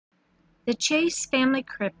The Chase family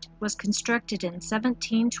crypt was constructed in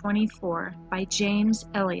 1724 by James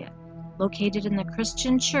Elliott, located in the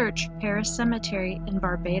Christian Church Parish Cemetery in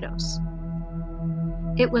Barbados.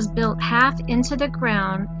 It was built half into the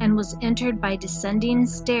ground and was entered by descending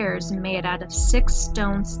stairs made out of 6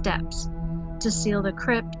 stone steps. To seal the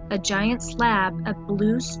crypt, a giant slab of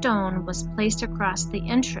blue stone was placed across the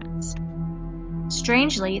entrance.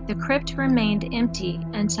 Strangely, the crypt remained empty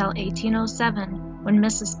until 1807, when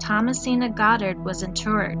Mrs. Thomasina Goddard was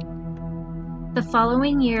interred. The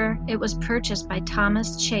following year, it was purchased by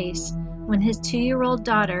Thomas Chase when his 2-year-old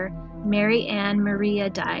daughter, Mary Ann Maria,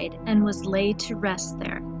 died and was laid to rest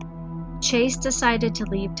there. Chase decided to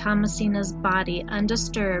leave Thomasina's body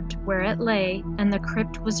undisturbed where it lay, and the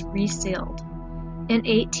crypt was resealed. In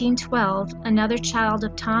 1812, another child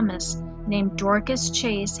of Thomas, named Dorcas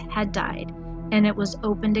Chase, had died, and it was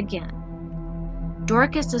opened again.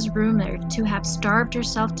 Dorcas is rumored to have starved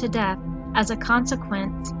herself to death as a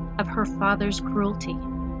consequence of her father's cruelty.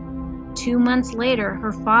 2 months later,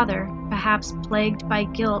 her father, perhaps plagued by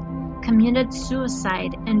guilt, committed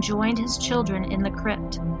suicide and joined his children in the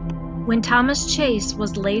crypt. When Thomas Chase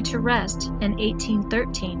was laid to rest in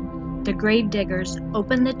 1813, the gravediggers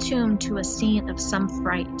opened the tomb to a scene of some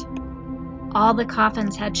fright. All the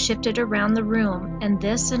coffins had shifted around the room, and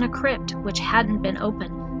this in a crypt which hadn't been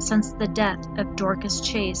opened since the death of Dorcas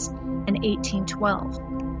Chase in 1812.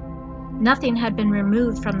 Nothing had been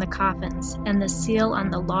removed from the coffins, and the seal on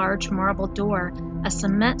the large marble door, a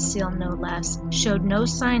cement seal no less, showed no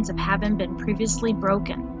signs of having been previously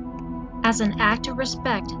broken. As an act of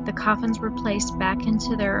respect, the coffins were placed back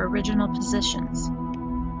into their original positions.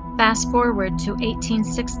 Fast forward to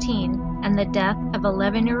 1816 and the death of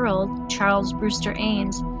 11-year-old Charles Brewster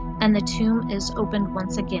Ames, and the tomb is opened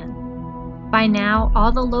once again. By now,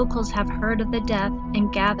 all the locals have heard of the death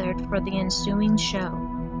and gathered for the ensuing show.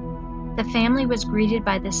 The family was greeted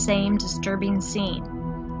by the same disturbing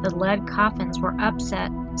scene. The lead coffins were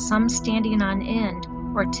upset, some standing on end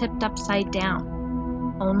or tipped upside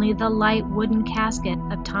down. Only the light wooden casket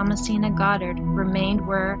of Thomasina Goddard remained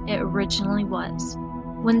where it originally was.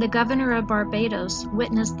 When the governor of Barbados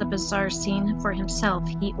witnessed the bizarre scene for himself,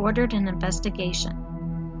 he ordered an investigation.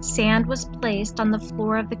 Sand was placed on the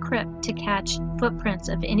floor of the crypt to catch footprints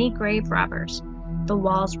of any grave robbers. The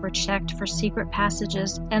walls were checked for secret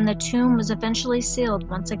passages, and the tomb was eventually sealed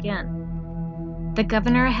once again. The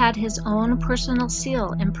governor had his own personal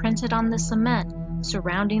seal imprinted on the cement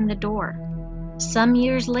surrounding the door. Some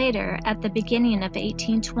years later, at the beginning of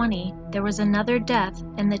 1820, there was another death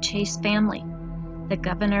in the Chase family. The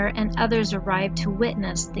governor and others arrived to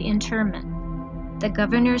witness the interment. The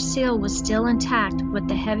governor's seal was still intact, with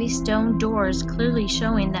the heavy stone doors clearly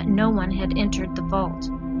showing that no one had entered the vault.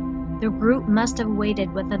 The group must have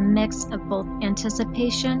waited with a mix of both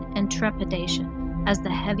anticipation and trepidation as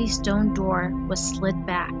the heavy stone door was slid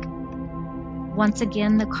back. Once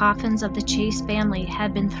again, the coffins of the Chase family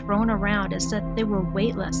had been thrown around as if they were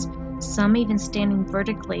weightless, some even standing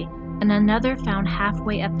vertically, and another found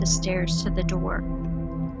halfway up the stairs to the door.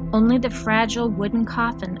 Only the fragile wooden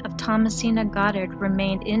coffin of Thomasina Goddard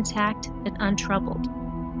remained intact and untroubled.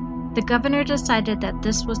 The governor decided that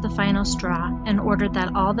this was the final straw and ordered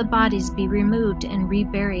that all the bodies be removed and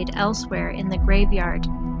reburied elsewhere in the graveyard,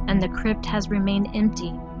 and the crypt has remained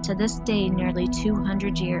empty to this day, nearly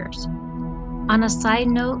 200 years. On a side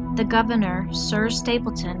note, the governor, Sir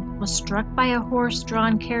Stapleton, was struck by a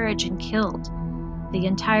horse-drawn carriage and killed. The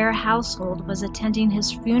entire household was attending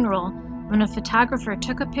his funeral when a photographer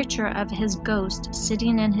took a picture of his ghost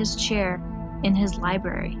sitting in his chair in his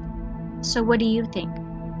library. So what do you think?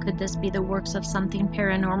 Could this be the works of something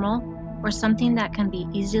paranormal or something that can be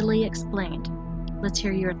easily explained? Let's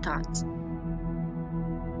hear your thoughts.